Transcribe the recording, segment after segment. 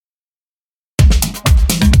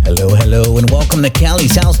Hello and welcome to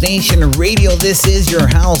Cali's House Nation Radio. This is your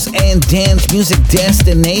house and dance music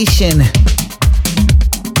destination.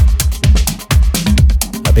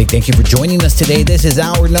 A big thank you for joining us today. This is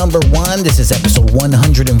hour number 1. This is episode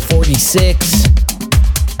 146.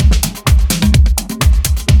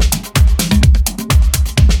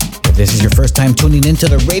 If this is your first time tuning into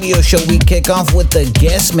the radio show, we kick off with the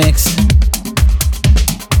guest mix.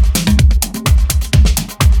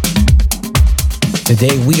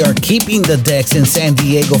 Today we are keeping the decks in San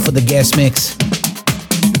Diego for the guest mix.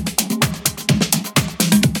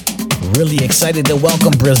 Really excited to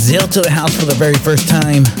welcome Brazil to the house for the very first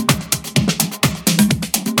time.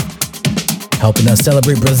 Helping us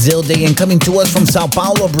celebrate Brazil Day and coming to us from Sao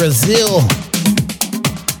Paulo, Brazil.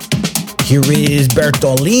 Here is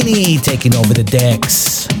Bertolini taking over the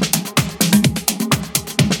decks.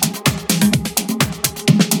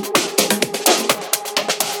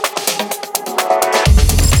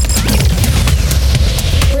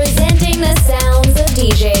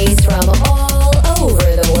 DJs from all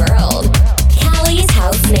over the world. Cali's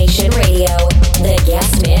House Nation Radio, the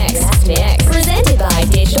guest mix, presented by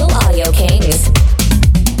Digital Audio Kings.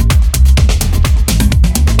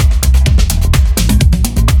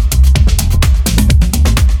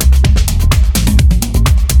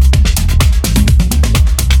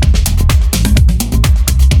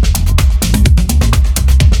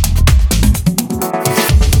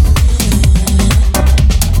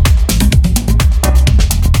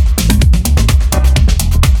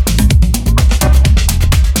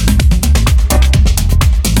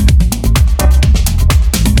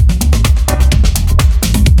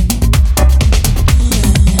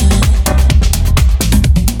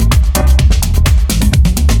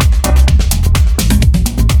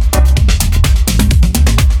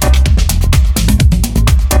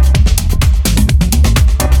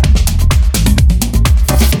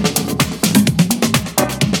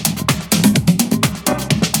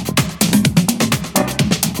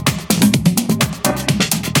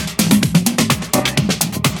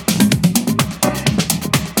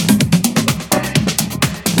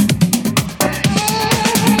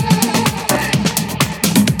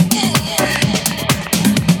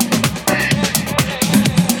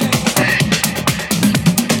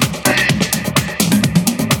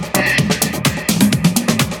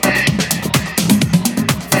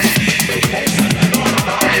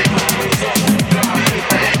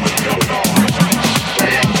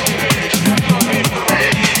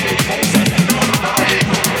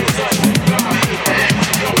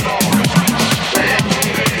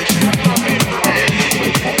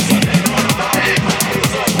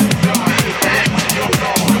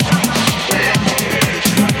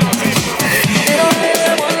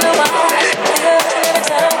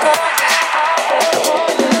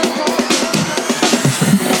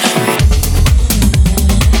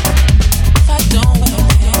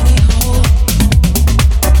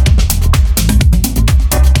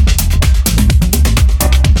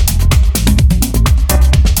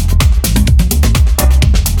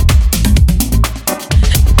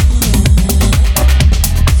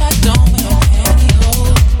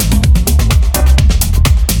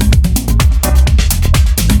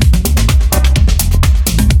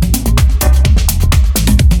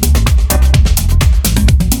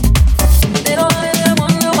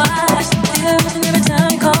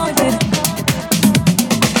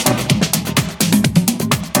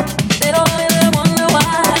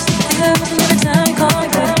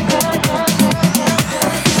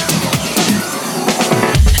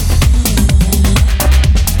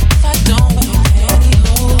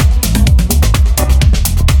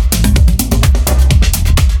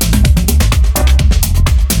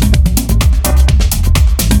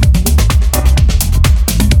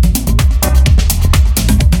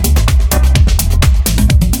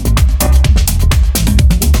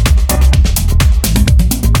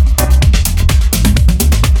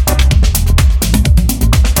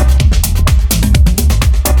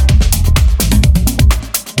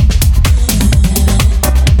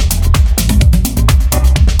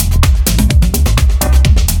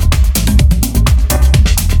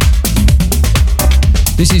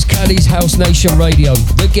 This is Cali's House Nation Radio,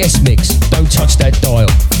 the guest mix. Don't touch that dial.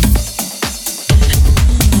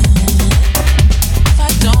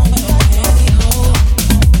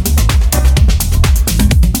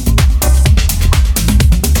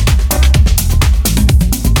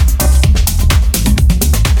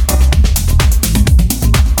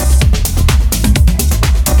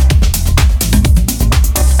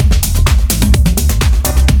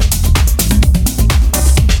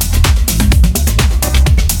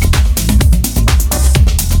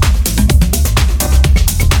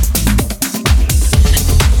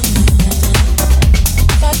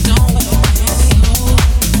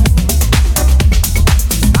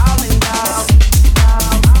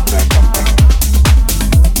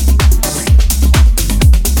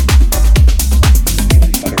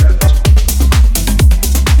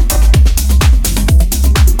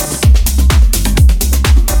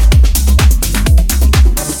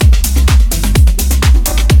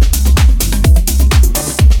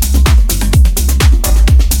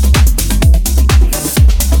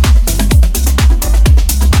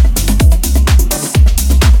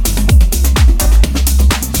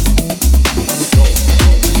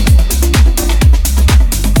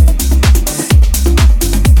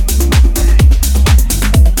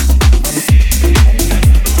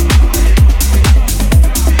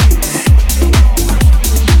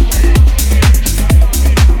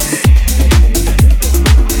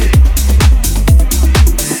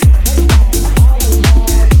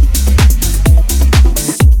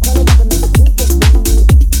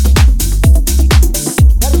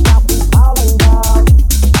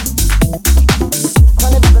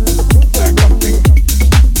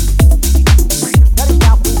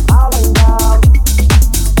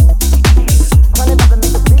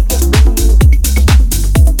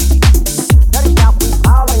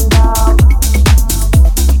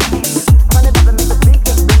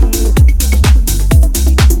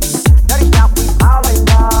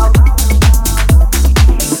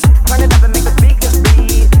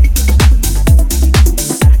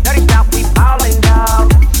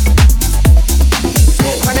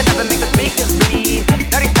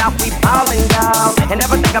 and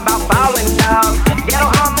never think about falling down. Ghetto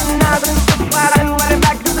harmonizing, while I run it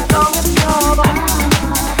back to the song it's called.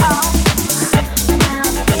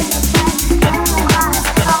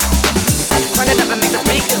 Turn it up and make the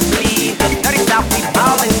speakers bleed. Dirty South, we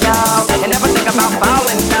falling down, and never think about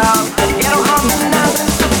falling down. Ghetto harmonizing,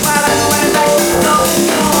 while I run it back to the song it's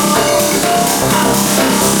called.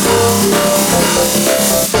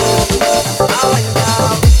 Falling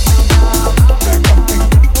down.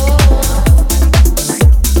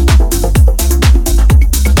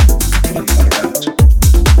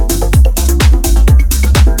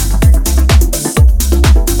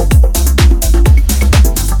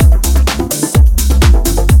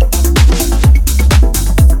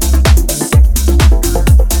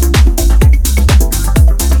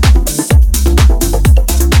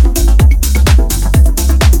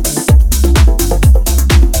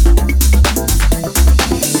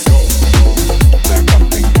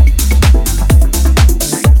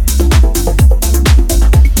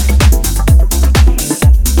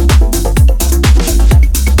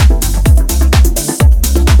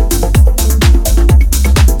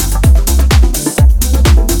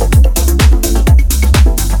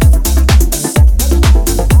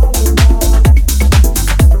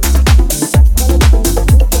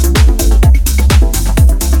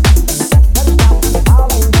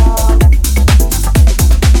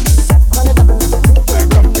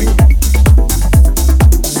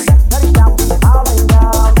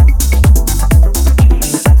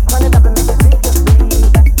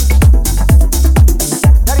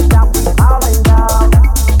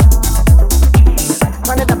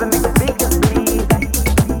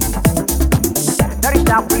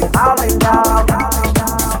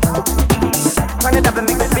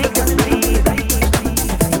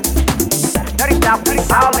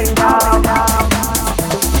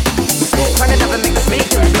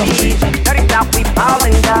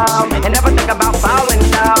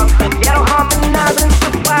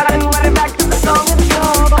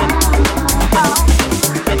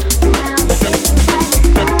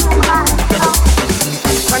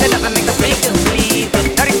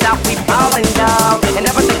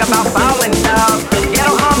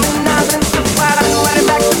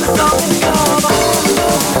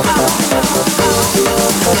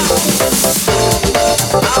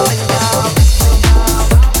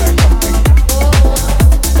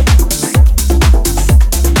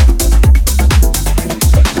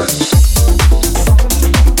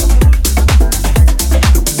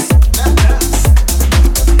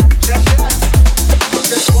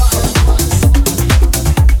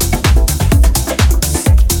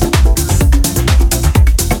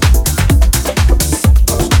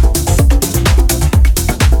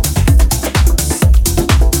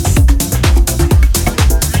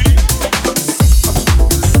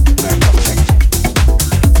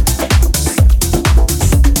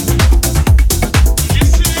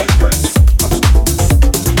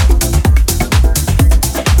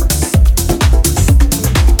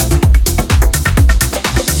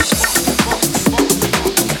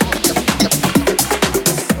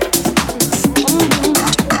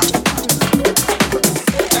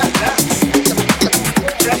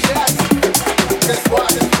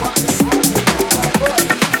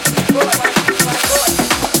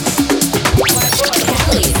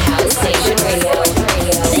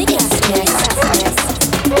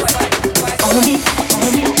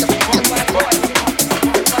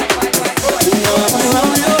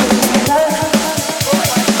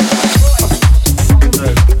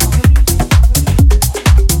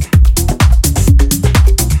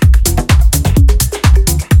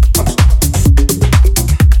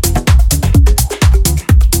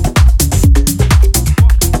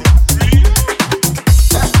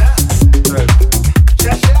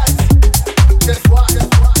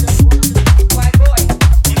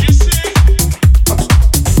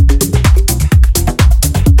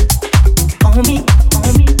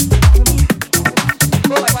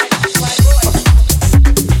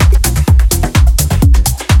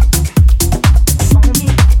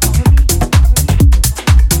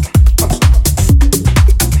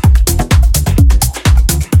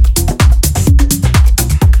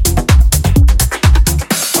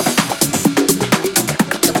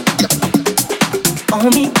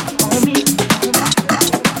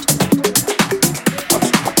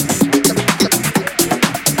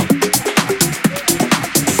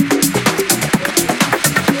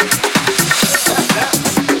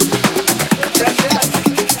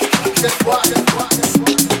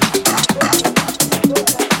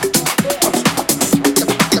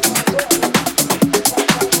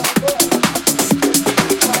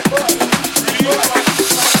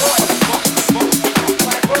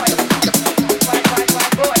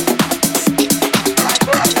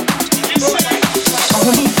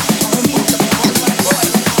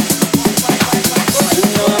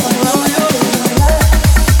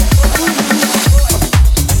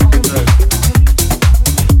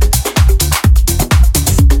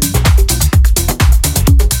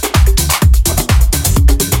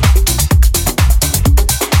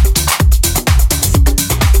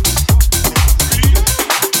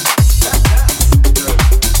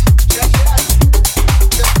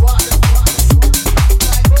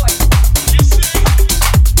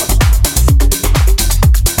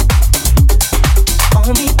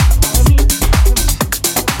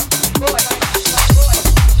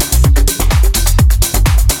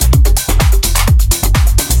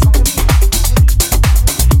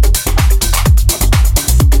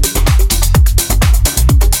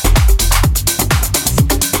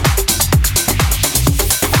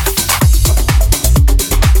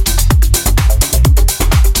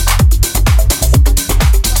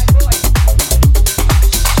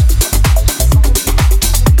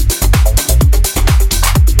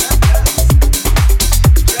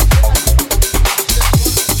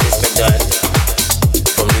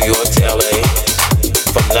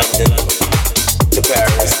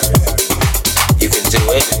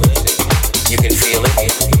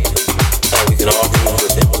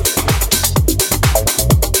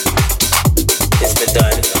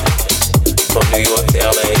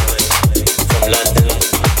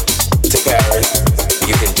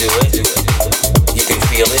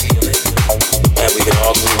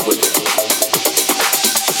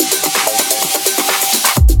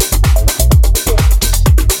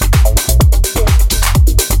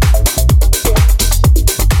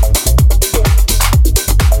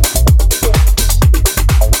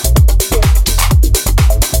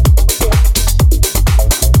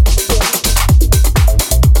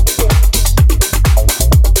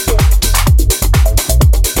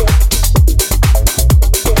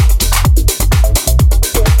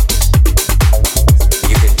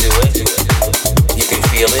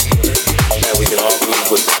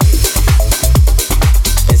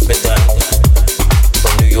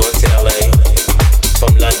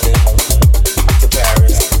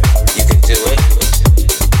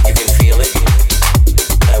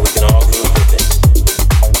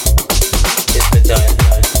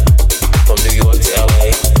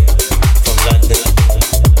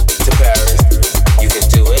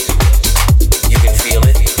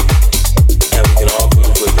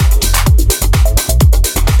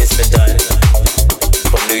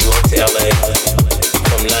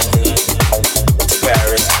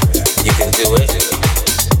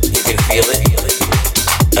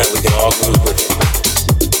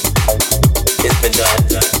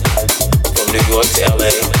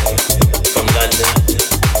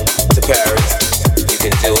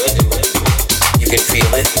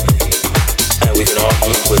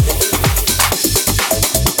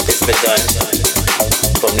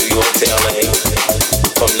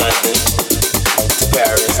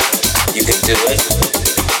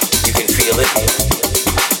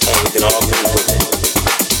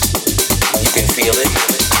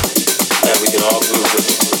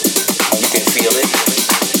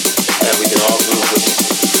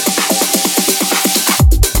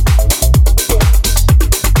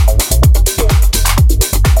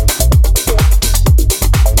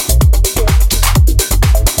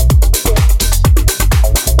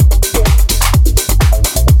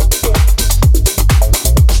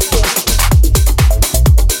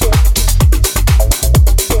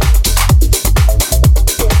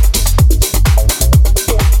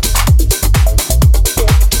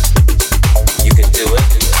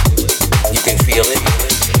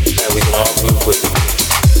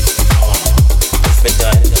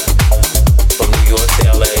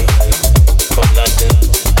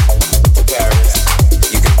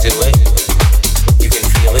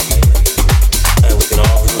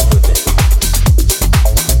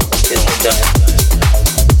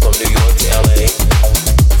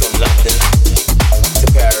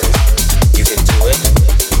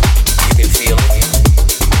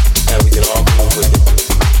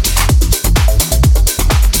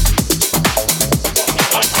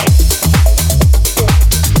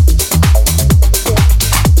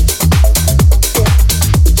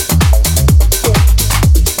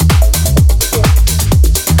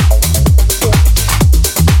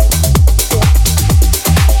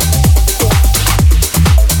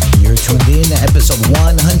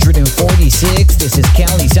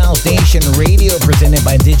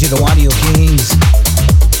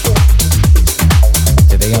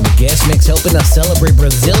 Helping us celebrate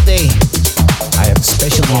Brazil Day, I have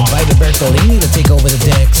specially invited Bertolini to take over the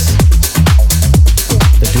decks.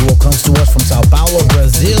 The duo comes to us from Sao Paulo,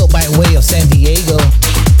 Brazil by way of San Diego.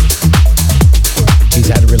 He's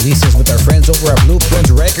had releases with our friends over at Blueprint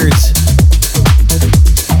Records.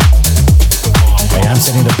 Hey, I'm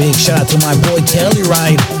sending a big shout out to my boy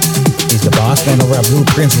Telluride. He's the boss man over at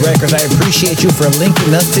Blueprint Records. I appreciate you for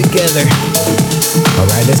linking us together.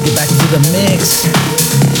 Alright, let's get back to the mix.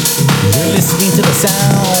 You're listening to the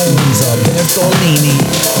sounds of Bertolini.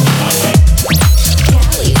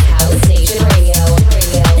 Cali's House Nation Radio.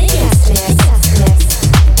 The guest mix.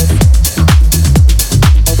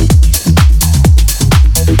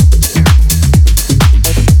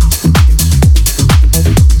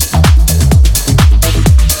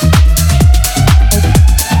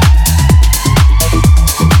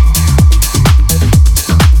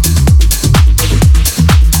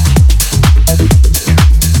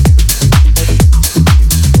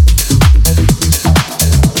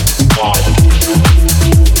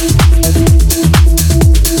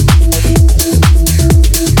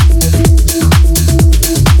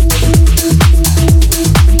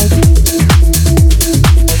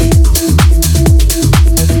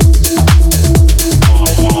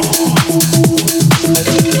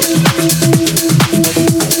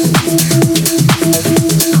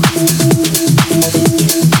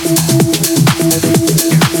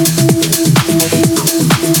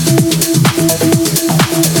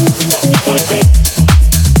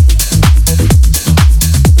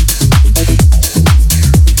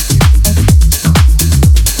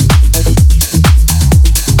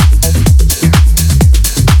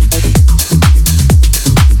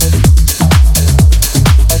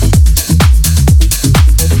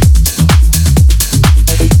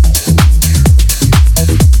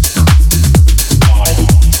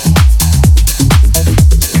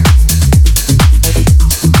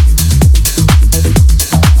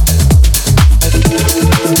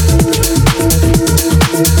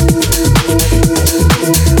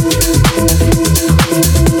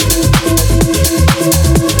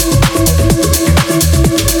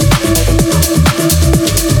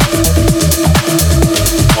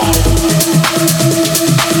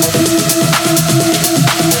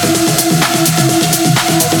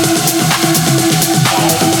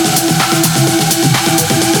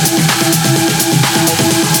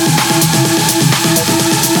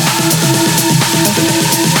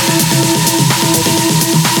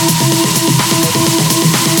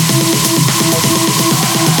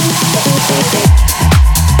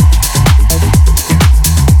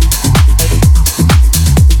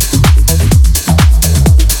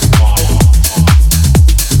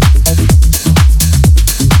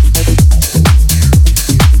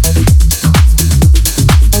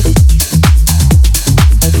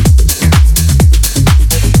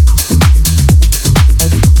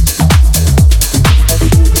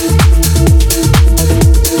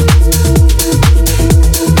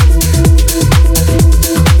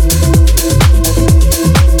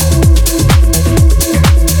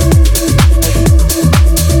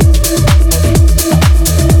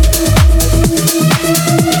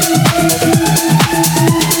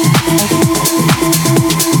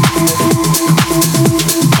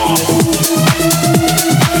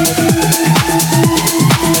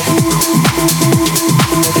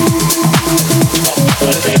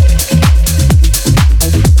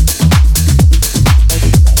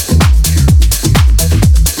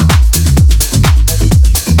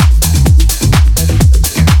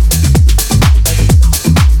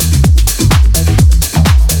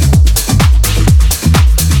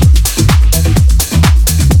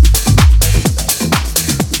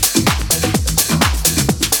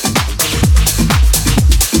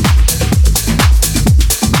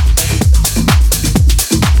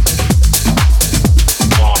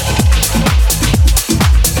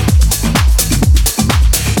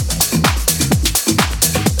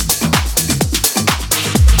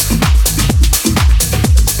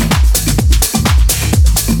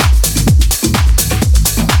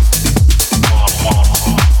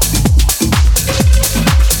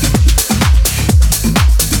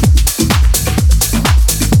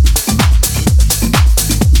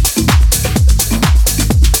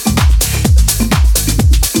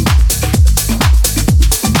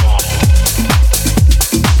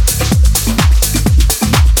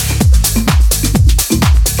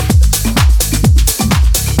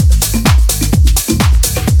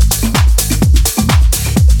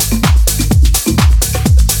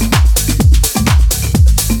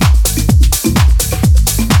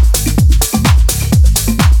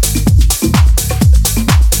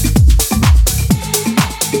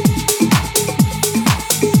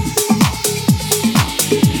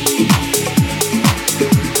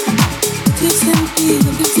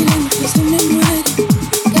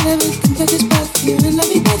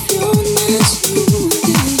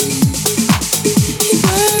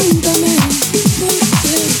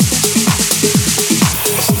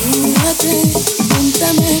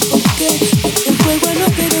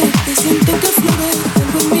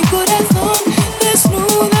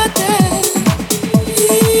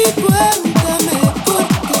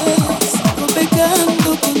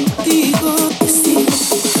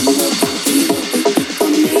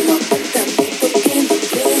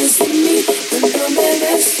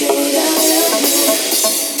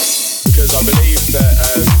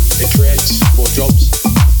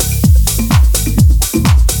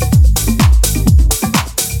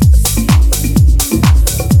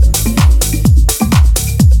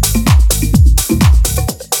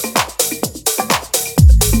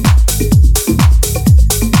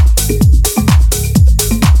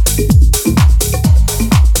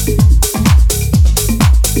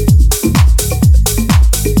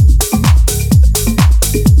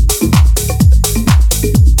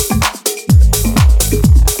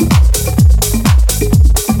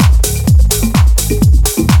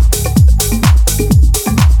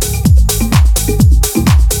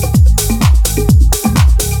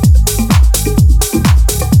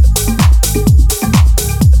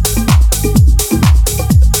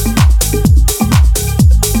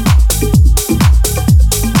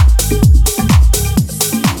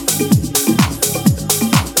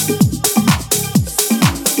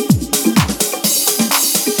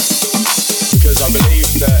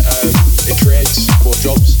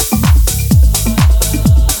 more jobs.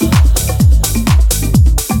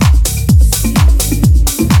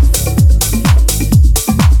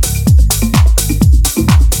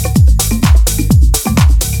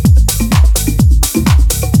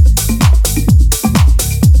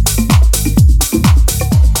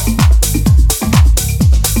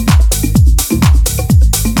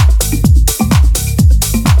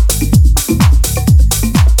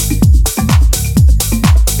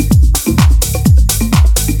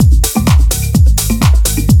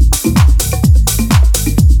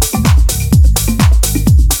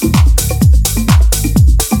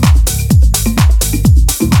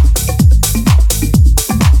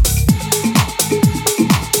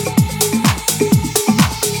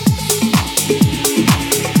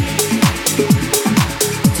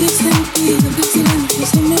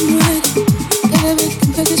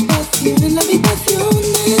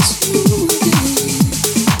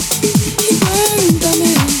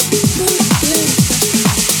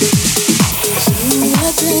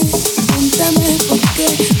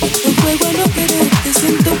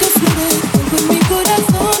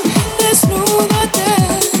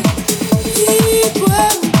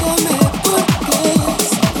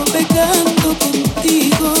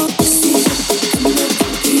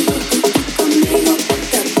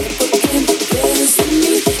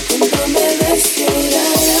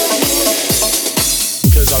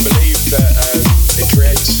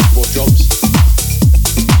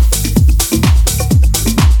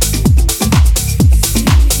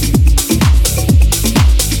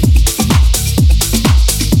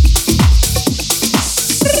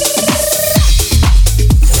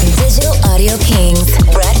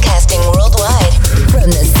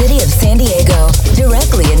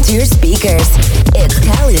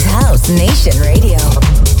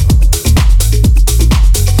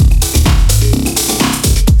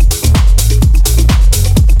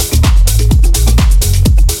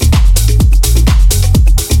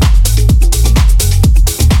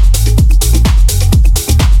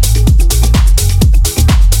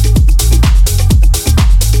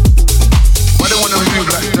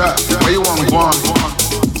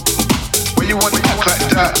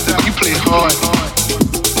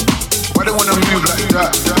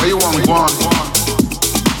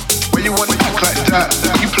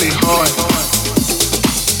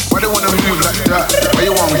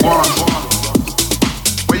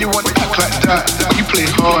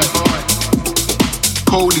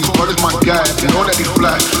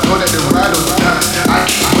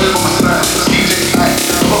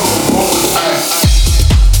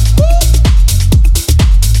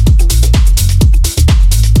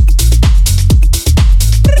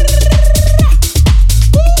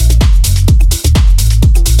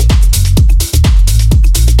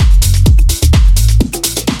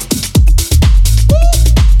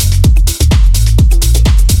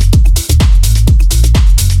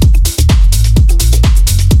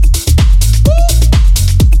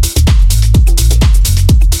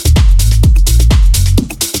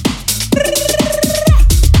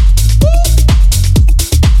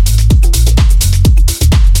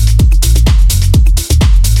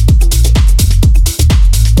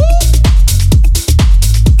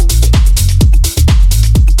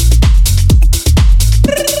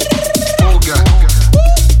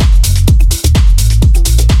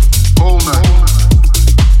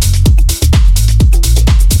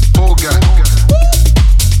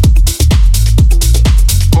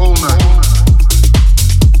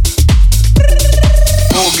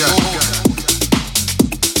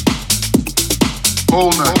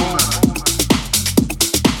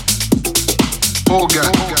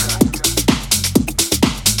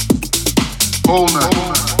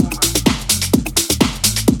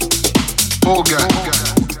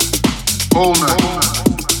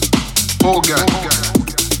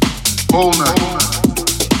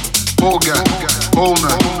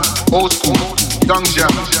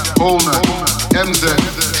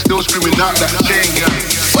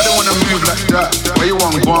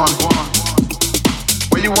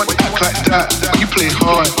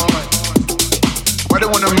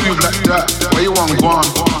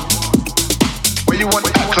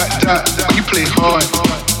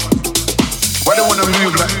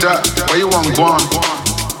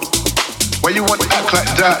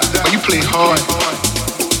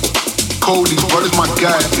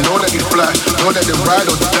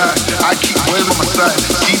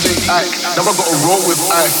 Never gotta roll with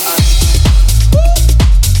ice.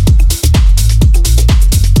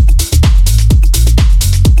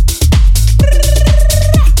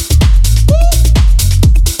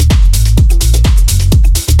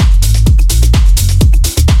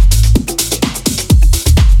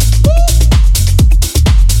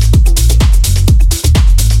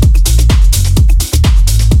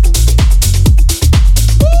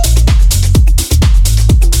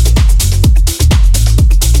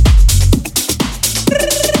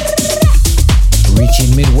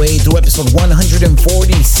 Inching midway through episode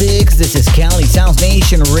 146. This is Cali's House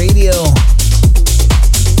Nation Radio.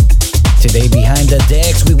 Today behind the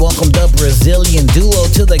decks, we welcomed the Brazilian duo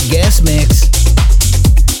to the guest mix.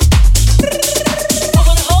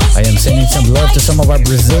 I am sending some love to some of our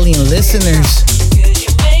Brazilian listeners.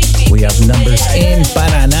 We have numbers in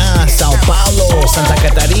Paraná, Sao Paulo, Santa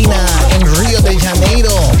Catarina, and Rio de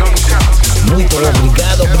Janeiro. Muito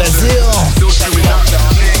obrigado, Brasil.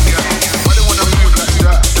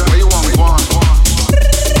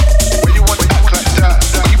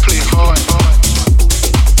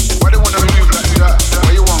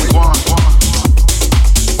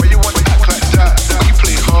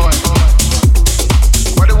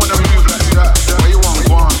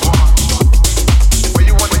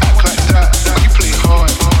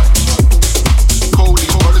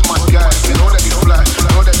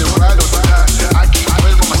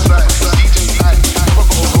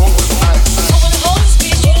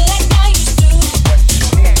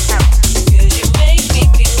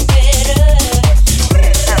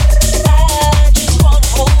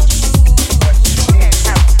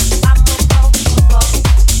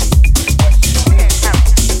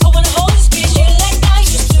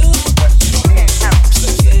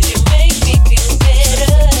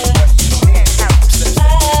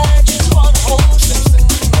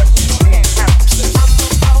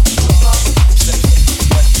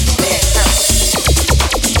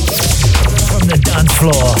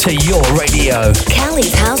 To your radio.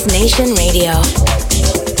 Cali's House Nation Radio.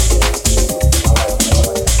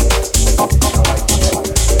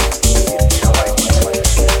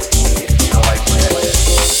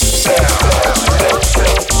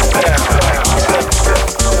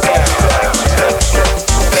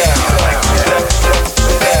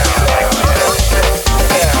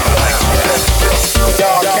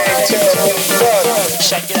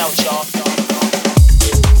 Check it out, y'all.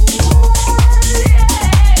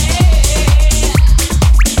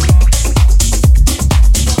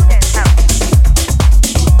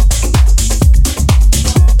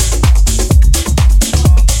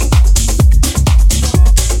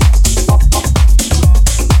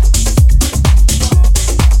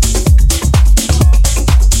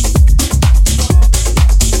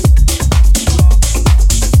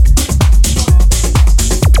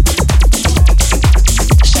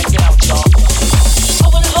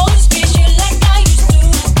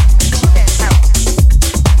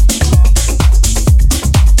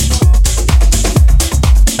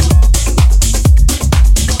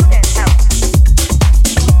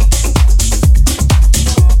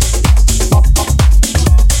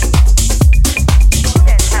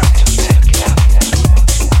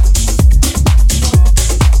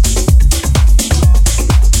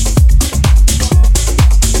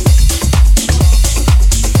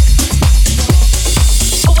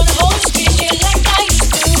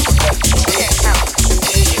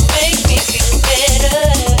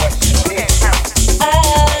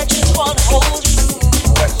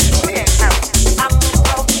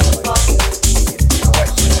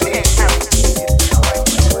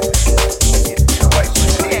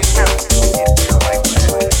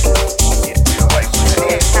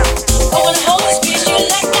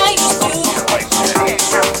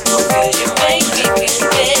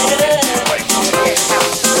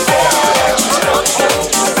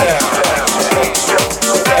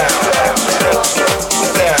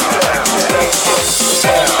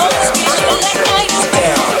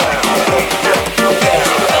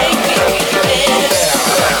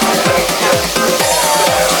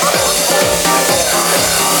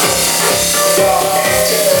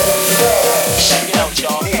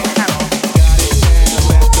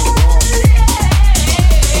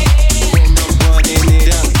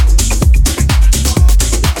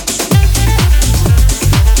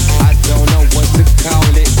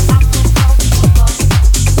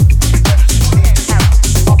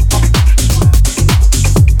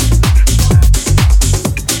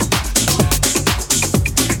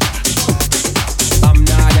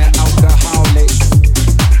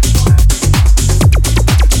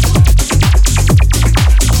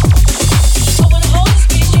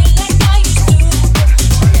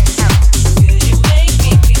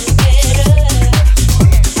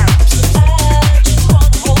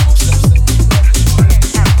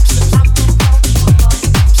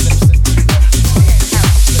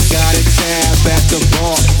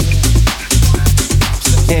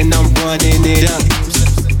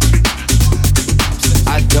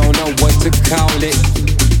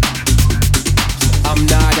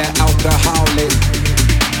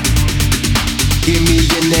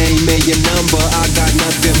 your number, I got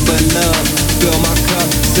nothing but love. Fill my cup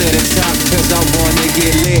to the top, cause I wanna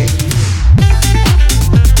get lit.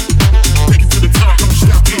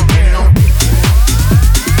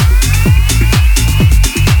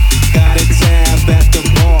 Got a tab at the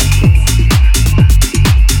bar,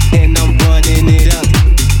 and I'm running it up.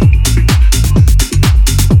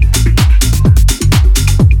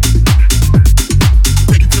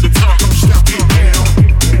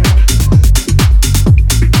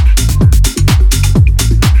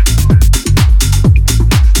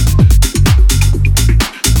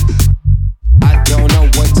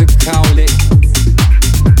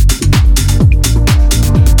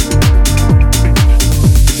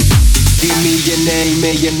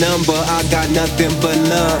 Your number, I got nothing but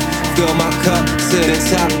love. Fill my cup to the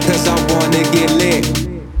top, cause I wanna get lit.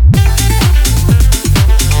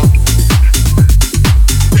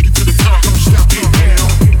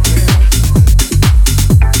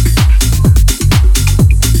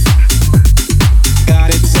 Got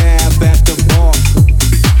a tab at the bar,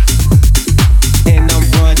 and I'm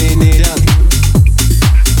running it up.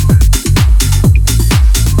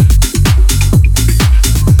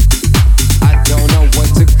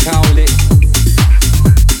 Call it.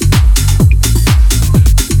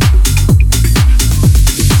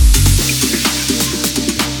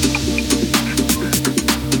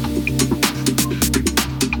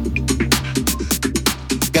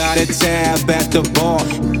 Got a tab at the bar,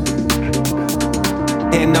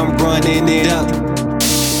 and I'm running it up.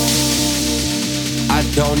 I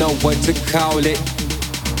don't know what to call it.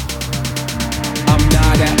 I'm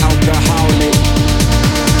not an alcoholic.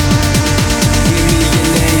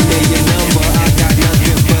 Your number, I got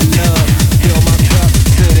nothing but love. Fill my cup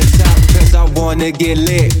to the top, cause I wanna get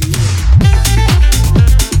lit.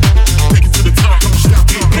 Take it to the top, don't stop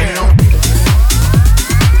it down.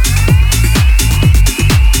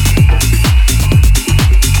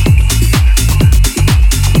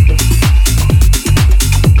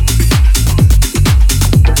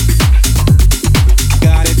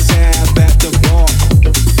 Got a tab at the bar,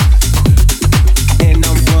 and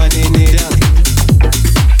I'm running it up.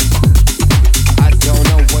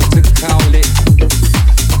 Call it.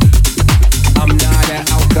 I'm not an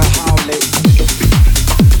alcoholic.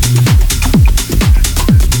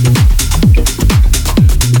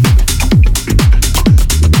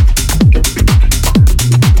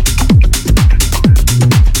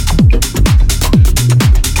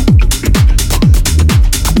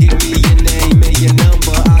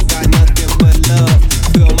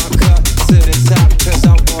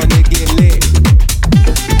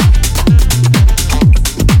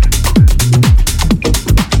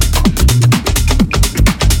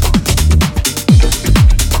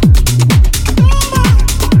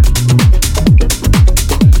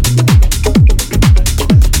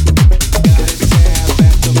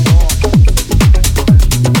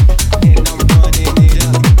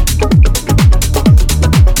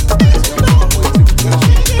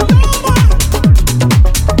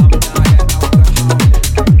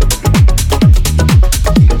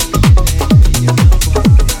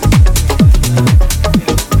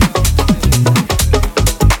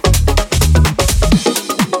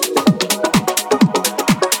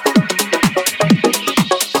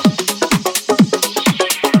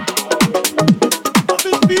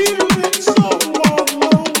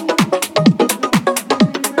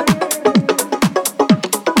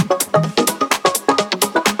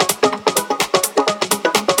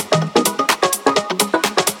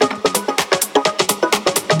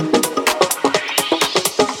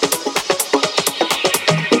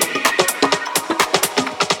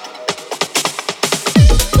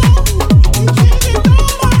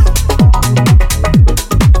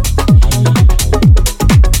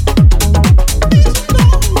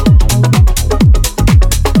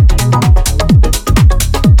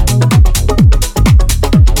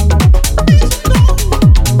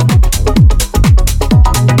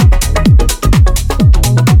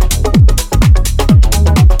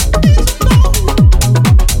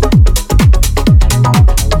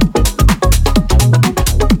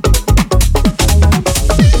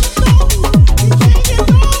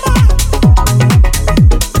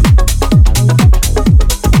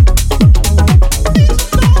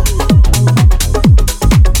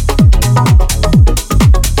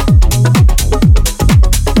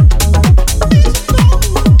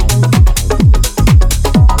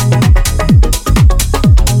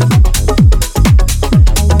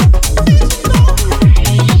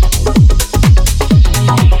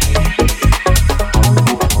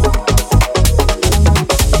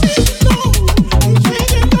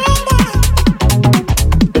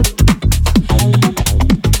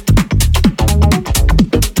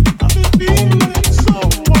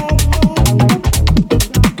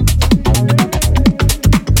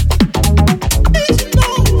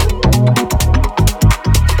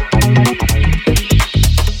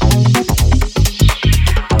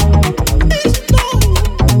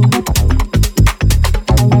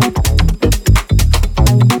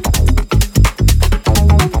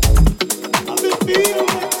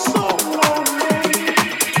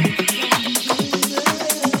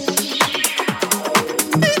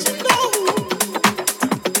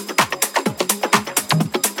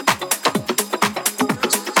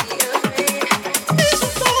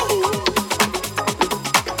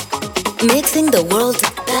 Mixing the world's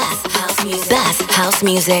best house music. Best house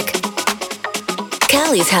music.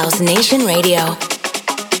 Cali's House Nation Radio.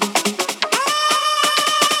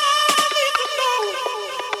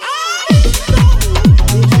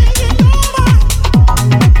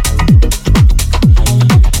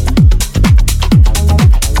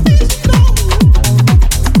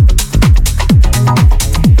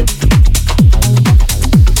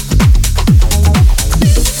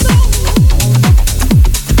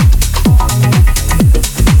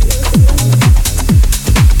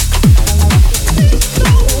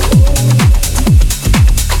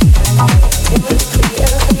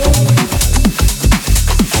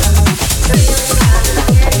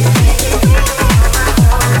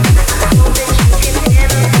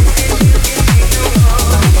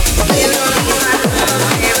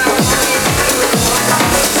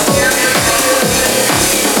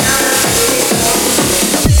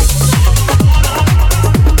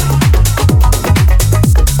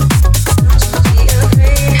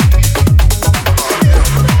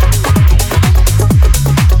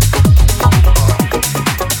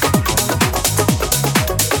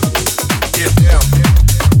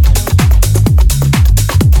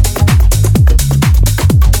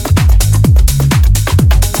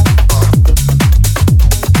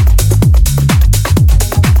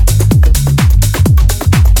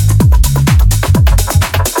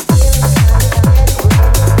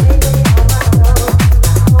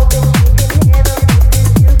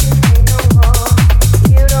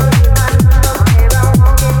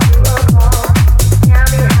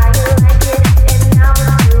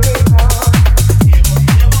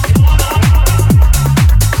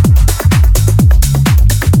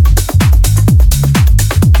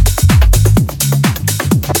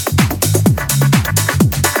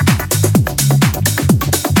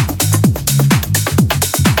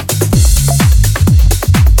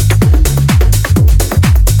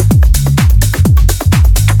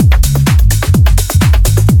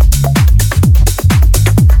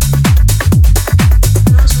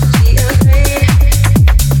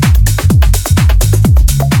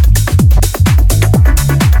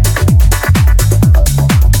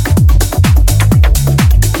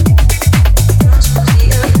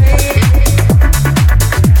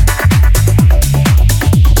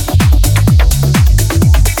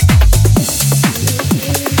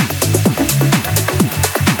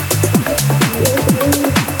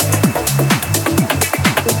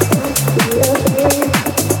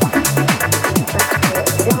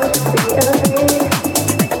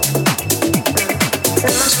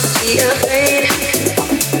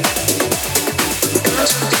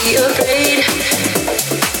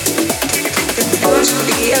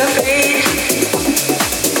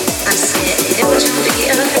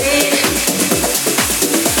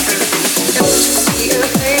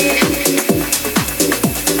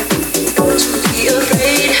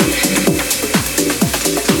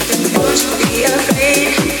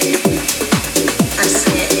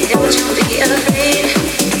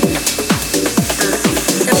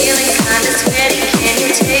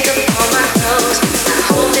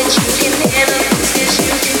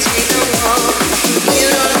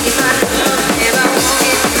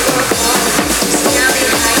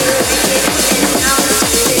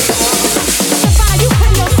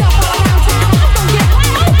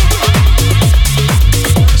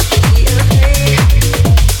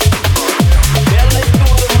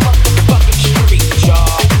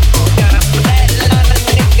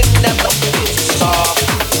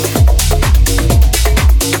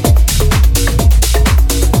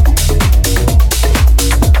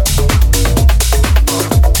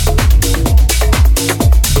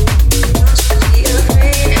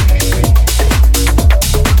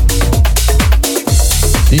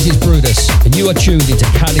 Tuned into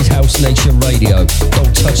Cali's House Nation Radio.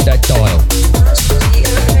 Don't touch that dial.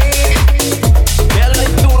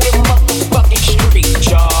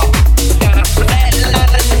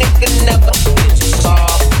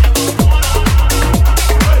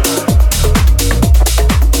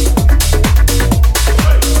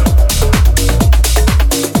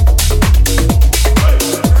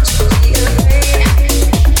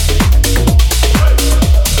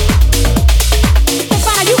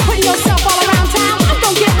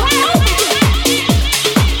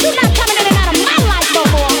 You're not coming in and out of my life.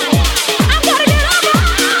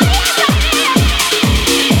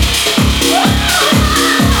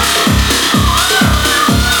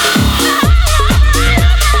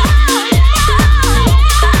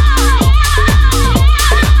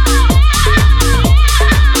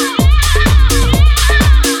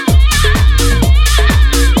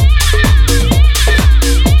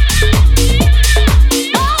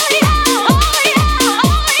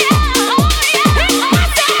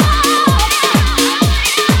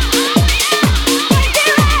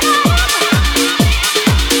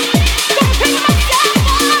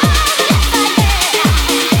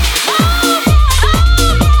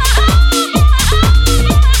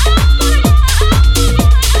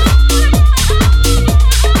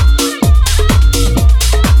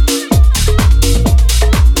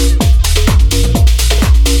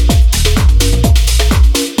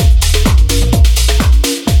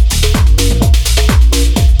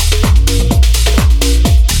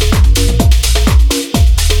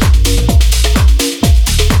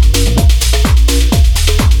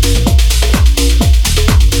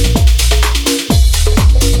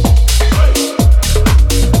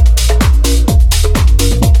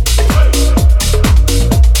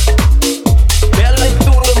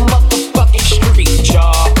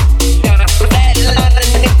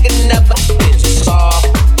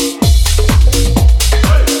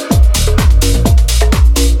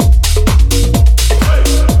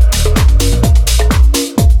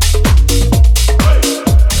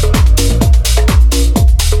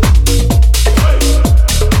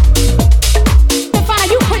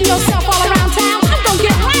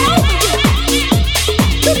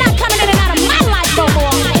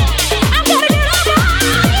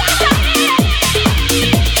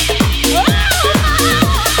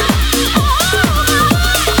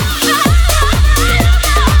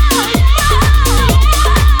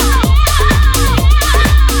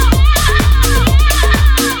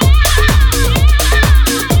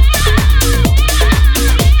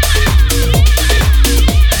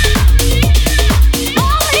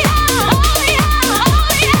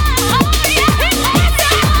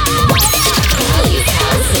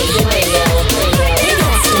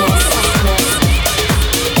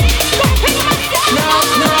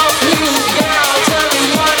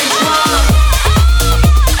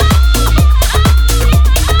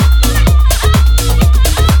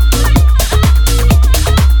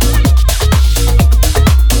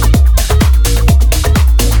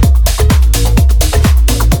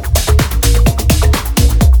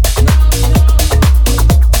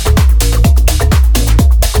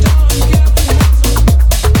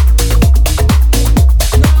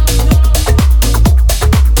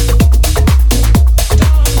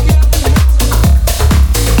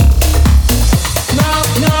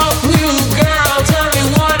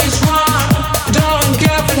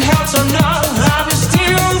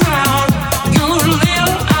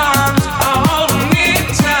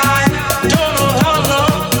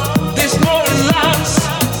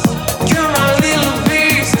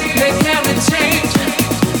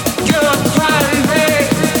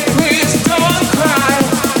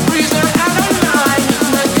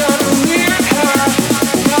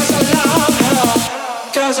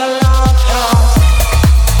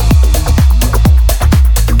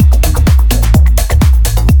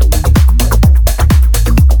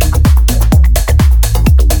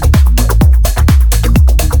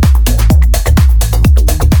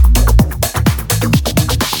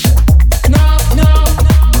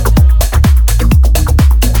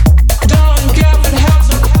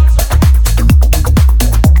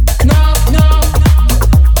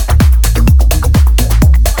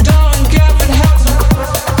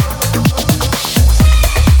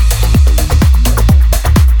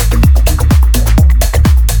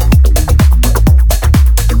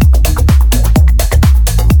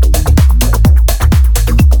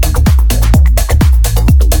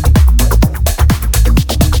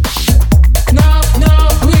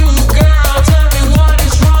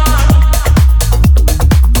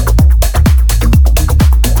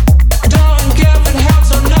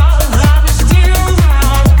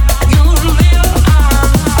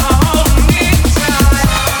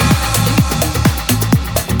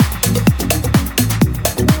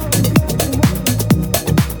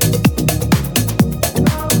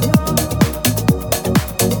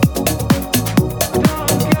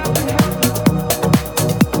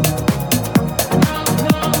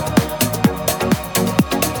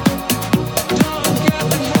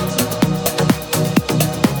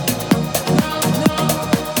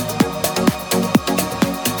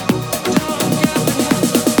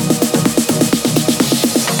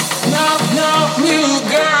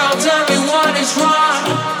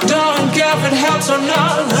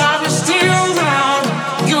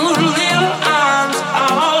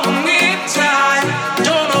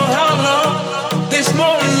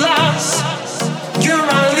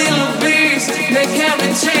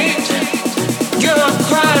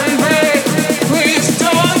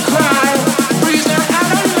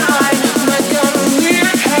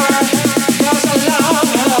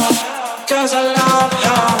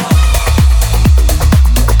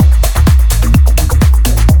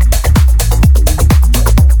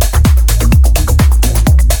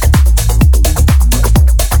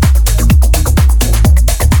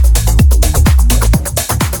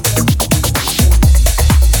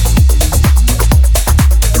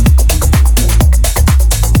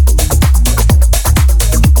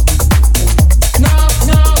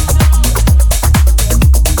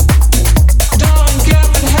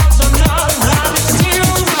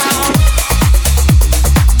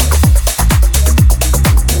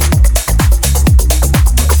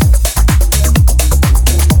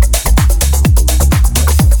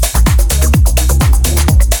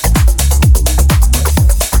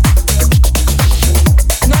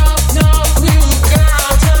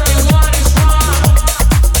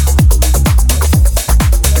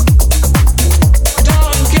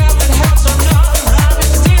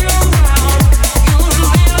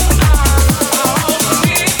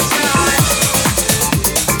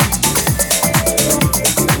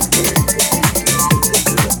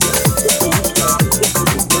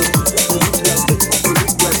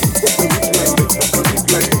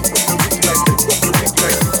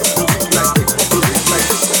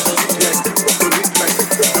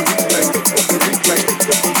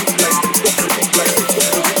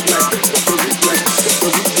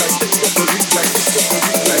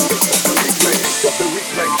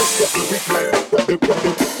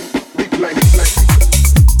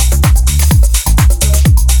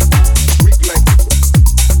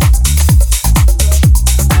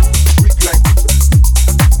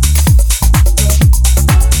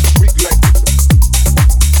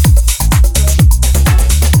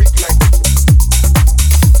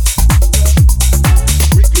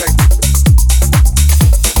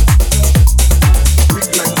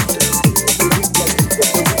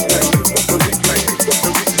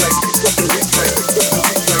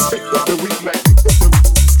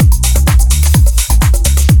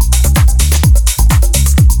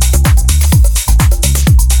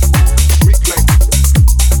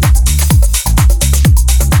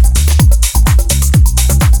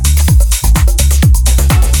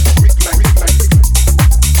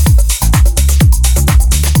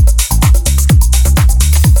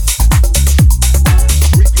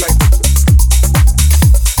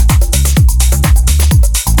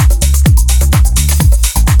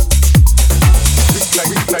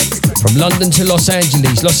 London to Los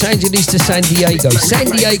Angeles, Los Angeles to San Diego, San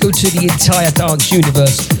Diego to the entire dance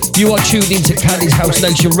universe. You are tuned into Cali's House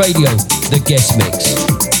Nation Radio, the guest mix.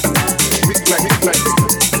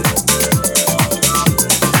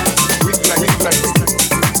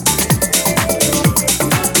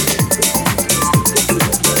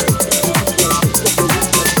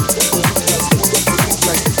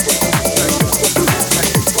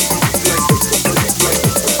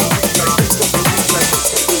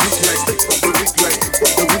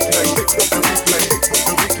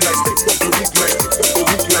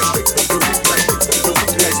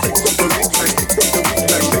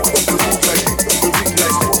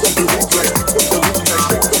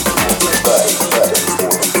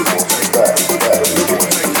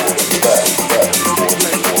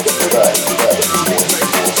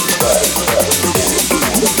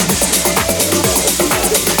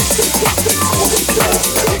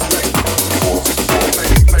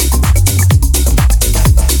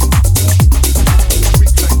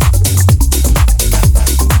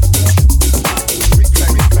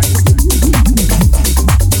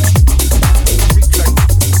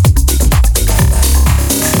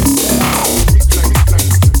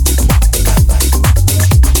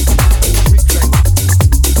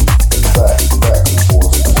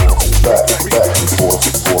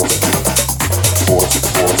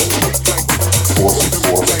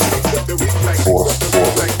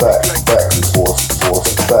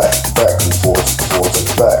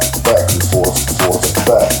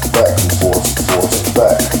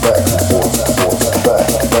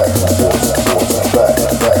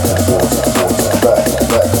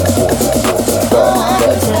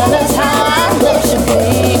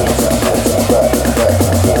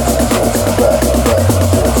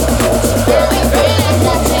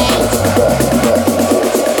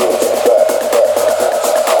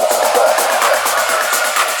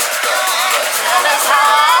 That's how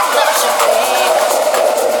I love you, babe.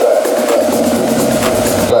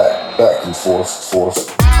 Yes,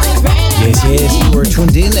 you are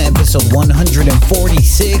tuned in to episode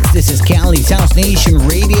 146. This is Cali's House Nation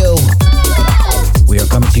Radio. We are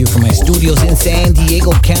coming to you from my studios in San Diego,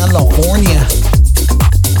 California.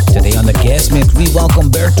 Today on the guest mix, we welcome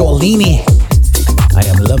Bertolini. I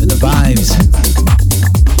am loving the vibes.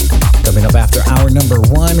 Coming up after hour number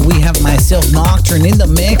 1, we have myself Nocturne in the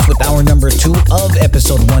mix with hour number 2 of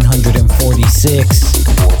episode 146.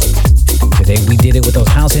 Today we did it with those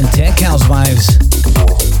house and tech house vibes.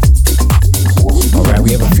 Alright,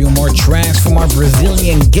 we have a few more tracks from our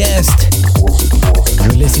Brazilian guest.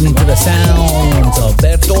 You're listening to the sounds of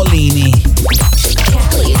Bertolini.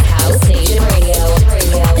 Cali's House Nation Radio.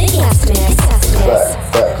 The guest mix.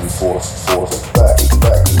 Back and forth, back and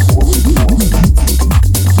forth.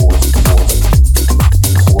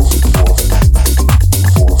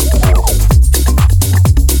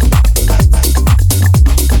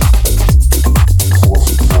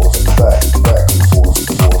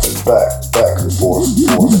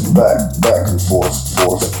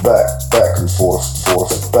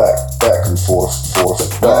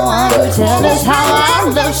 Tell us how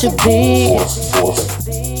our love should be.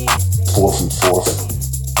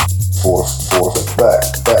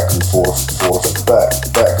 Back and forth, back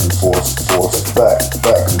and forth,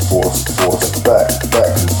 back and forth, back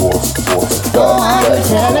and forth. Go on,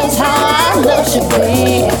 tell us how our love should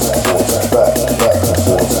be. Back and forth, back and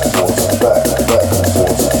forth, back and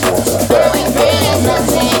forth, back and forth,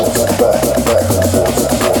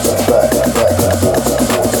 back and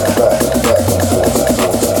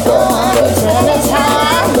forth. Go on, tell us how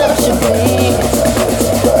our love should be.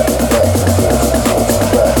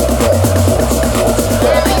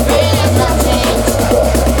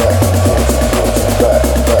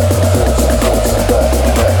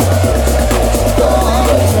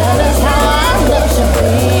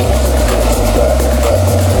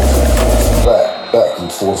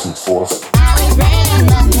 Forth and forth.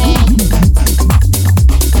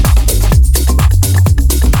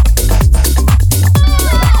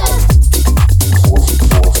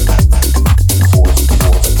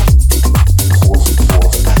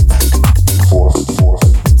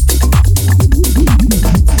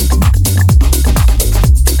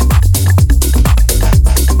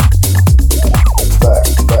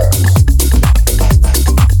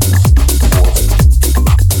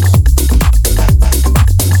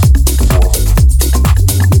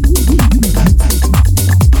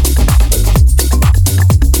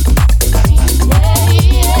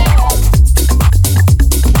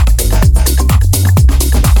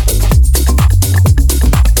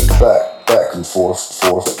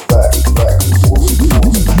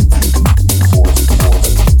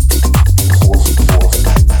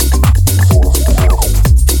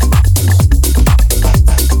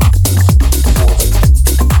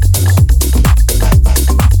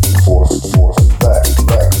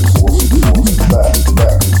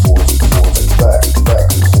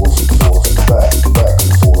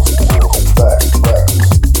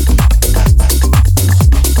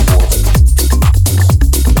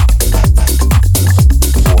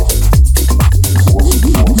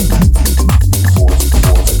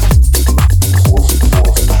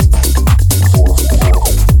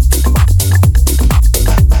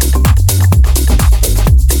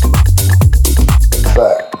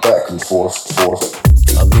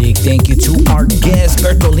 A big thank you to our guest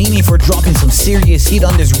Bertolini for dropping some serious heat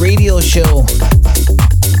on this radio show.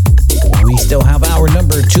 We still have hour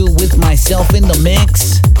number 2 with myself in the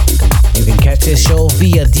mix. You can catch this show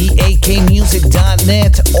via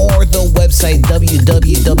dakmusic.net or the website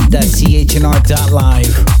www.chnr.live.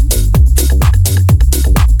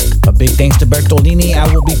 A big thanks to Bertolini.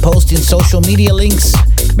 I will be posting social media links.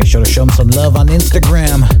 Make sure to show him some love on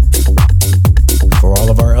Instagram. For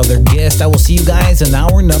all of our other guests, I will see you guys in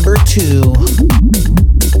hour number 2.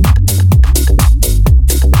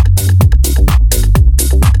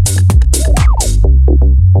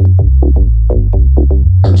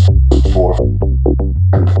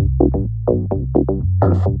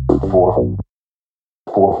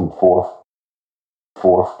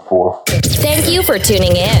 Thank you for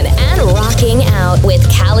tuning in and rocking out with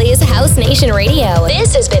Cali's House Nation Radio.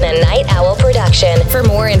 This has been a Night Owl production. For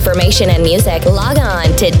more information and music, log on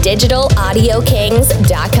to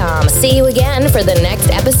digitalaudiokings.com. See you again for the next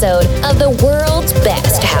episode of the world's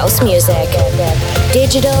best house music.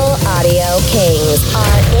 Digital Audio Kings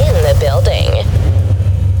are in the building.